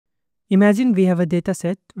Imagine we have a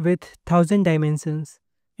dataset with 1000 dimensions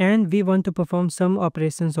and we want to perform some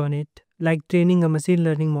operations on it, like training a machine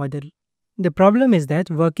learning model. The problem is that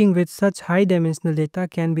working with such high dimensional data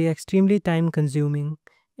can be extremely time consuming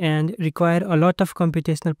and require a lot of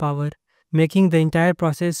computational power, making the entire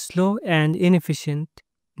process slow and inefficient.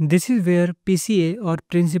 This is where PCA or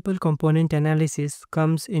principal component analysis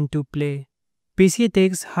comes into play. PCA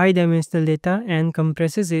takes high dimensional data and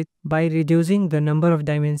compresses it by reducing the number of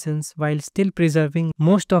dimensions while still preserving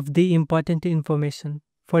most of the important information.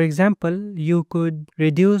 For example, you could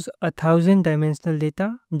reduce 1000 dimensional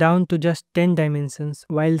data down to just 10 dimensions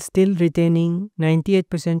while still retaining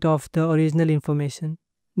 98% of the original information.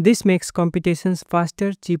 This makes computations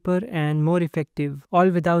faster, cheaper, and more effective, all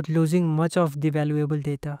without losing much of the valuable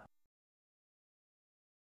data.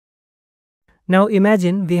 Now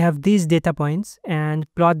imagine we have these data points and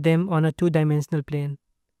plot them on a two-dimensional plane.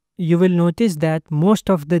 You will notice that most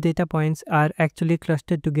of the data points are actually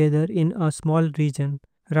clustered together in a small region,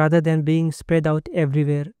 rather than being spread out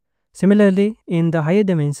everywhere. Similarly, in the higher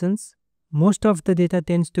dimensions, most of the data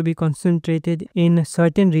tends to be concentrated in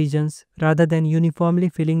certain regions rather than uniformly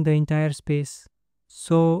filling the entire space.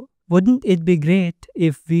 So, wouldn't it be great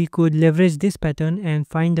if we could leverage this pattern and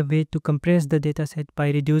find a way to compress the dataset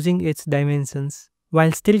by reducing its dimensions,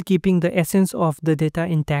 while still keeping the essence of the data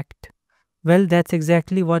intact? Well, that's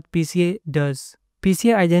exactly what PCA does.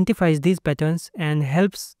 PCA identifies these patterns and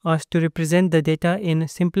helps us to represent the data in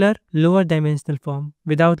simpler, lower dimensional form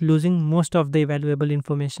without losing most of the valuable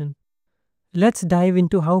information. Let's dive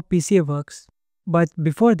into how PCA works. But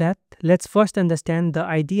before that, let's first understand the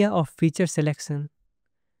idea of feature selection.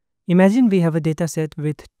 Imagine we have a dataset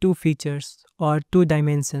with two features or two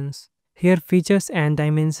dimensions. Here, features and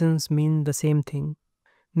dimensions mean the same thing.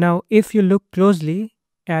 Now, if you look closely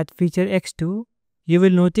at feature x2, you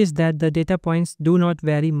will notice that the data points do not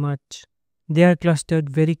vary much. They are clustered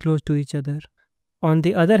very close to each other. On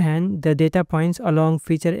the other hand, the data points along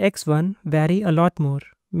feature x1 vary a lot more,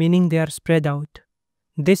 meaning they are spread out.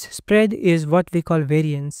 This spread is what we call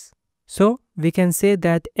variance. So, we can say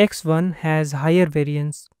that x1 has higher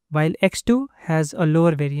variance, while x2 has a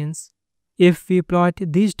lower variance. If we plot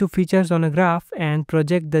these two features on a graph and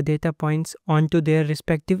project the data points onto their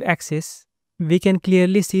respective axes, we can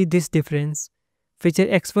clearly see this difference. Feature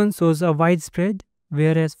x1 shows a wide spread,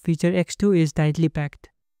 whereas feature x2 is tightly packed.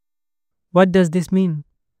 What does this mean?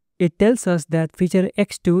 It tells us that feature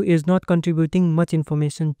x2 is not contributing much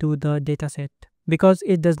information to the dataset because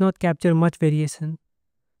it does not capture much variation.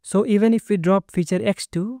 So even if we drop feature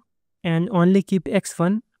x2 and only keep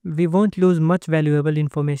x1, we won't lose much valuable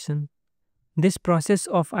information. This process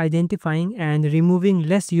of identifying and removing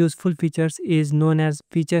less useful features is known as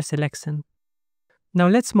feature selection. Now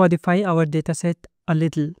let's modify our dataset a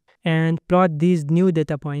little and plot these new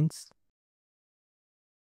data points.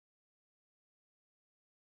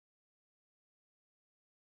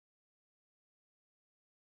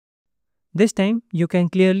 This time, you can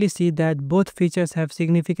clearly see that both features have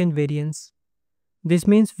significant variance. This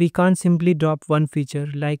means we can't simply drop one feature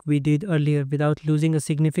like we did earlier without losing a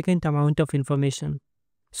significant amount of information.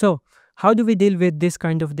 So, how do we deal with this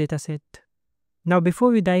kind of dataset? Now,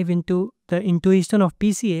 before we dive into the intuition of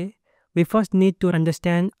PCA, we first need to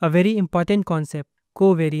understand a very important concept,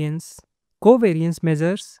 covariance. Covariance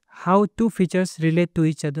measures how two features relate to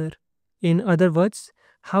each other. In other words,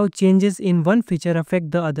 how changes in one feature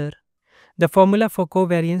affect the other. The formula for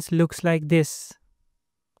covariance looks like this,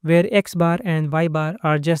 where x bar and y bar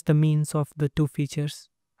are just the means of the two features.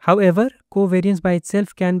 However, covariance by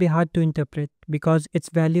itself can be hard to interpret because its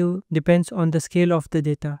value depends on the scale of the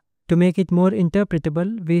data. To make it more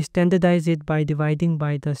interpretable, we standardize it by dividing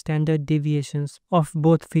by the standard deviations of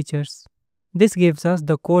both features. This gives us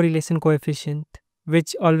the correlation coefficient,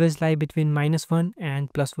 which always lie between -1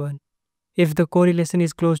 and +1. If the correlation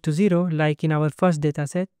is close to 0, like in our first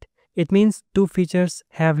dataset, it means two features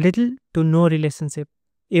have little to no relationship.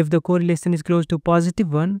 If the correlation is close to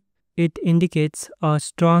 +1, it indicates a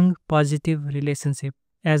strong positive relationship.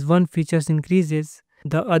 As one feature increases,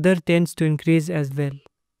 the other tends to increase as well.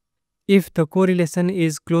 If the correlation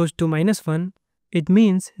is close to -1, it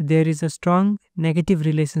means there is a strong negative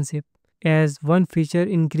relationship. As one feature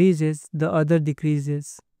increases, the other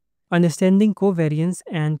decreases. Understanding covariance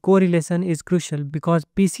and correlation is crucial because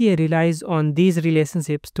PCA relies on these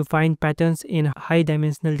relationships to find patterns in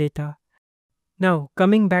high-dimensional data. Now,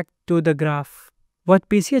 coming back to the graph, what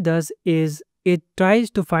PCA does is it tries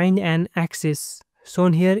to find an axis,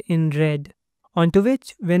 shown here in red, onto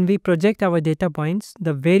which, when we project our data points,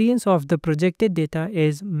 the variance of the projected data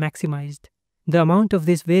is maximized. The amount of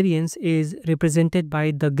this variance is represented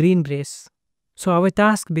by the green brace. So our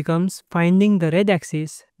task becomes finding the red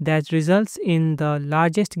axis that results in the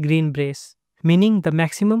largest green brace, meaning the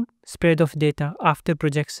maximum spread of data after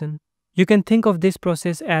projection. You can think of this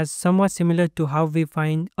process as somewhat similar to how we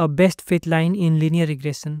find a best fit line in linear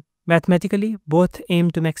regression. Mathematically, both aim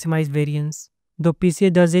to maximize variance, though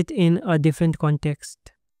PCA does it in a different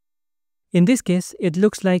context. In this case, it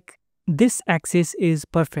looks like this axis is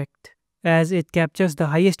perfect, as it captures the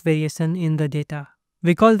highest variation in the data.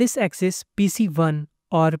 We call this axis PC1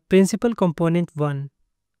 or principal component 1.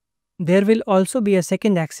 There will also be a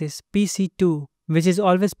second axis PC2, which is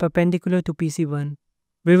always perpendicular to PC1.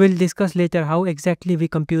 We will discuss later how exactly we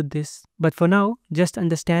compute this, but for now, just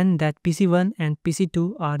understand that PC1 and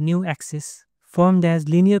PC2 are new axes, formed as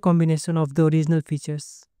linear combination of the original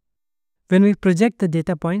features. When we project the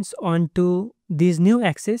data points onto these new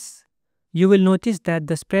axes, you will notice that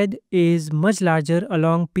the spread is much larger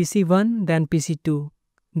along PC1 than PC2.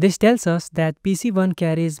 This tells us that PC1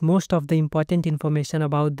 carries most of the important information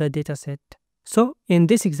about the dataset. So, in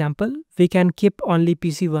this example, we can keep only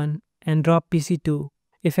PC1 and drop PC2,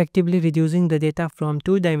 effectively reducing the data from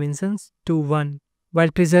 2 dimensions to 1,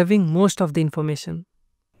 while preserving most of the information.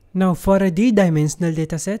 Now, for a d-dimensional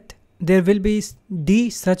dataset, there will be d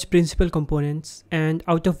such principal components, and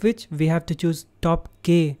out of which we have to choose top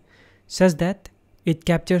k such that it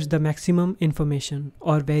captures the maximum information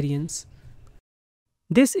or variance.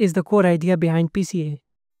 This is the core idea behind PCA.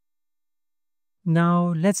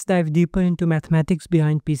 Now let's dive deeper into mathematics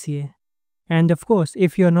behind PCA. And of course,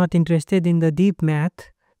 if you are not interested in the deep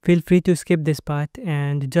math, feel free to skip this part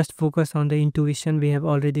and just focus on the intuition we have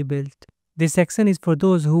already built. This section is for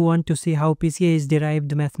those who want to see how PCA is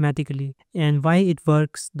derived mathematically and why it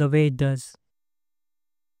works the way it does.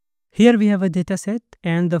 Here we have a dataset,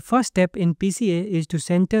 and the first step in PCA is to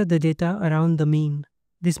center the data around the mean.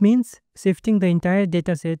 This means shifting the entire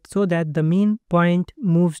dataset so that the mean point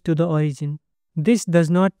moves to the origin. This does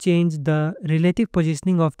not change the relative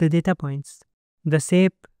positioning of the data points. The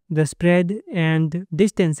shape, the spread, and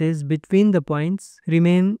distances between the points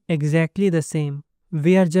remain exactly the same.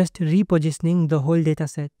 We are just repositioning the whole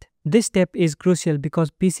dataset. This step is crucial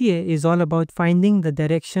because PCA is all about finding the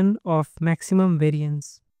direction of maximum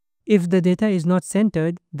variance. If the data is not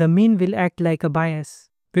centered, the mean will act like a bias.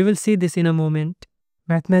 We will see this in a moment.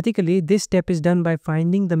 Mathematically, this step is done by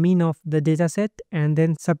finding the mean of the dataset and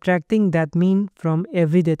then subtracting that mean from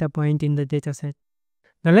every data point in the dataset.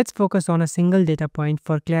 Now let's focus on a single data point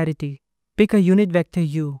for clarity. Pick a unit vector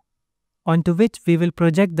u, onto which we will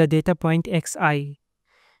project the data point xi.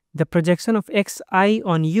 The projection of xi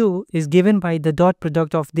on u is given by the dot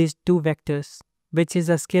product of these two vectors, which is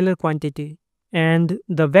a scalar quantity, and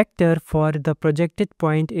the vector for the projected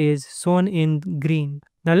point is shown in green.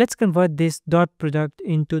 Now let's convert this dot product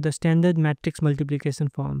into the standard matrix multiplication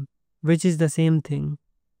form, which is the same thing.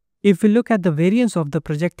 If we look at the variance of the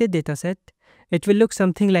projected dataset, it will look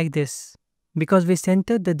something like this. Because we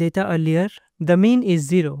centered the data earlier, the mean is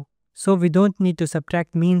 0, so we don't need to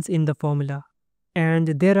subtract means in the formula. And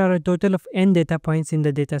there are a total of n data points in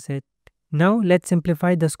the dataset. Now let's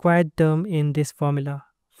simplify the squared term in this formula.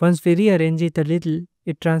 Once we rearrange it a little,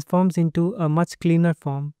 it transforms into a much cleaner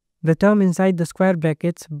form. The term inside the square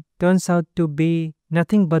brackets turns out to be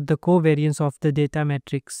nothing but the covariance of the data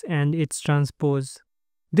matrix and its transpose.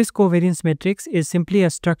 This covariance matrix is simply a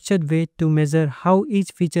structured way to measure how each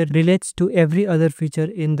feature relates to every other feature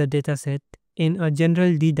in the dataset in a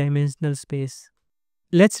general d-dimensional space.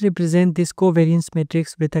 Let's represent this covariance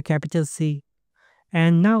matrix with a capital C.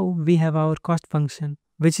 And now we have our cost function,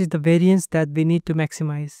 which is the variance that we need to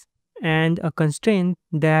maximize, and a constraint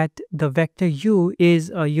that the vector u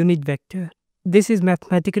is a unit vector. This is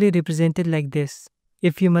mathematically represented like this.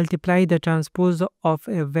 If you multiply the transpose of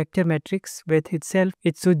a vector matrix with itself,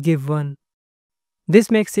 it should give 1.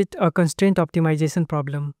 This makes it a constraint optimization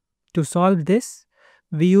problem. To solve this,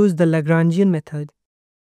 we use the Lagrangian method.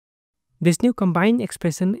 This new combined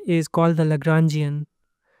expression is called the Lagrangian.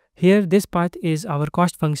 Here, this part is our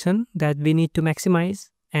cost function that we need to maximize,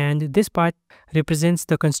 and this part represents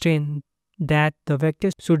the constraint that the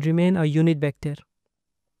vector should remain a unit vector.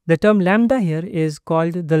 The term lambda here is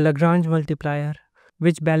called the Lagrange multiplier,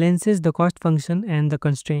 which balances the cost function and the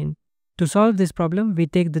constraint. To solve this problem, we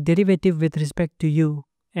take the derivative with respect to u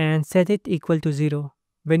and set it equal to 0.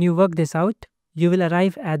 When you work this out, you will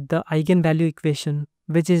arrive at the eigenvalue equation,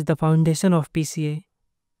 which is the foundation of PCA.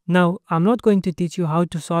 Now, I'm not going to teach you how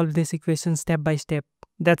to solve this equation step by step.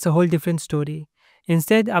 That's a whole different story.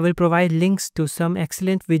 Instead, I will provide links to some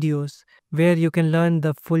excellent videos where you can learn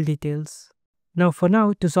the full details. Now for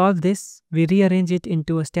now, to solve this, we rearrange it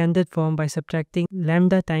into a standard form by subtracting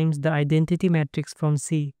lambda times the identity matrix from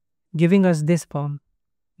C. giving us this form.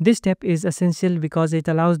 This step is essential because it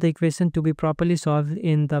allows the equation to be properly solved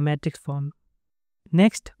in the matrix form.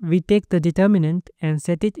 Next, we take the determinant and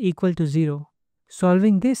set it equal to 0.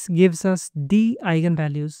 Solving this gives us d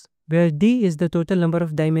eigenvalues, where d is the total number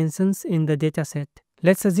of dimensions in the dataset.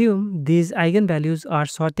 Let's assume these eigenvalues are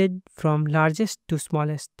sorted from largest to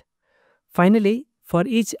smallest. Finally, for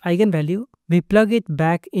each eigenvalue, we plug it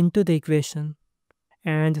back into the equation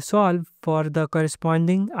and solve for the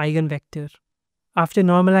corresponding eigenvector. After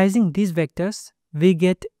normalizing these vectors, we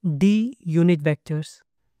get d unit vectors.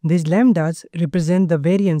 These lambdas represent the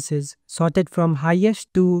variances sorted from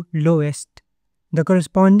highest to lowest. The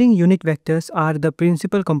corresponding unit vectors are the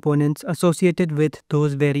principal components associated with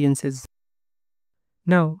those variances.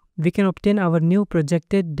 Now, we can obtain our new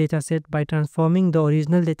projected dataset by transforming the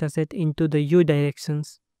original dataset into the u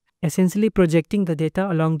directions, essentially projecting the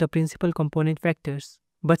data along the principal component vectors.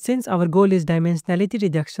 But since our goal is dimensionality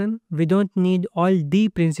reduction, we don't need all d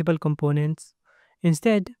principal components.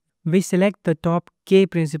 Instead, we select the top k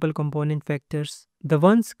principal component vectors, the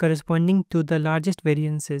ones corresponding to the largest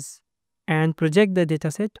variances, and project the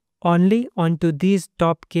dataset only onto these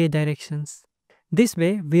top k directions. This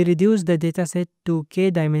way, we reduce the dataset to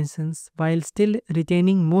k dimensions while still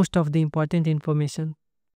retaining most of the important information.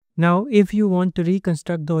 Now, if you want to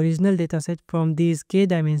reconstruct the original dataset from these k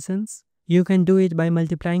dimensions, you can do it by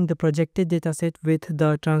multiplying the projected dataset with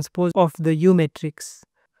the transpose of the U matrix.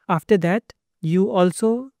 After that, you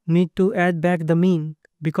also need to add back the mean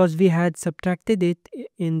because we had subtracted it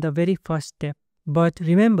in the very first step. But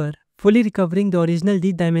remember, fully recovering the original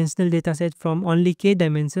d-dimensional dataset from only k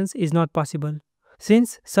dimensions is not possible,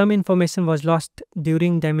 since some information was lost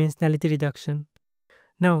during dimensionality reduction.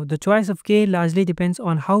 Now, the choice of k largely depends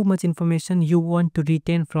on how much information you want to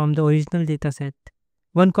retain from the original dataset.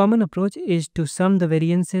 One common approach is to sum the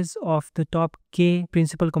variances of the top k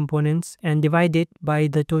principal components and divide it by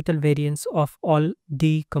the total variance of all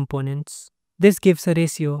d components. This gives a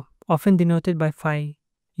ratio, often denoted by phi.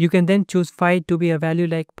 You can then choose phi to be a value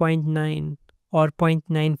like 0.9 or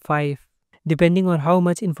 0.95, depending on how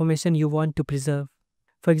much information you want to preserve.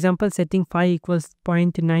 For example, setting phi equals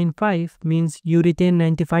 0.95 means you retain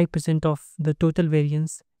 95% of the total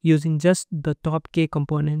variance using just the top k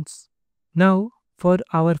components. Now, for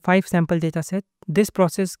our 5 sample dataset, this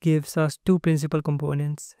process gives us 2 principal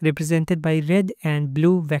components represented by red and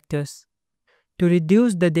blue vectors. To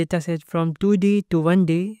reduce the dataset from 2D to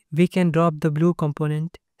 1D, we can drop the blue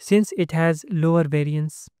component since it has lower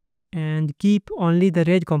variance and keep only the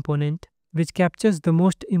red component, which captures the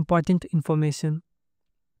most important information.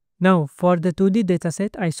 Now, for the 2D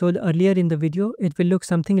dataset I showed earlier in the video, it will look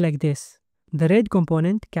something like this. The red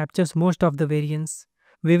component captures most of the variance.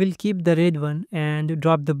 We will keep the red one and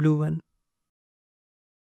drop the blue one.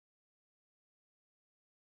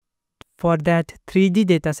 For that 3D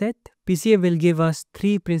dataset, PCA will give us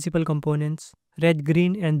 3 principal components, red,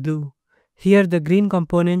 green and blue. Here the green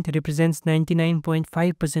component represents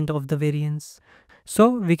 99.5% of the variance. So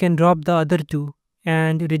we can drop the other 2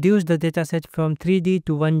 and reduce the dataset from 3D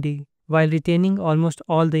to 1D while retaining almost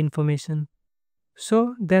all the information.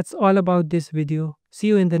 So that's all about this video. See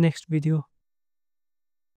you in the next video.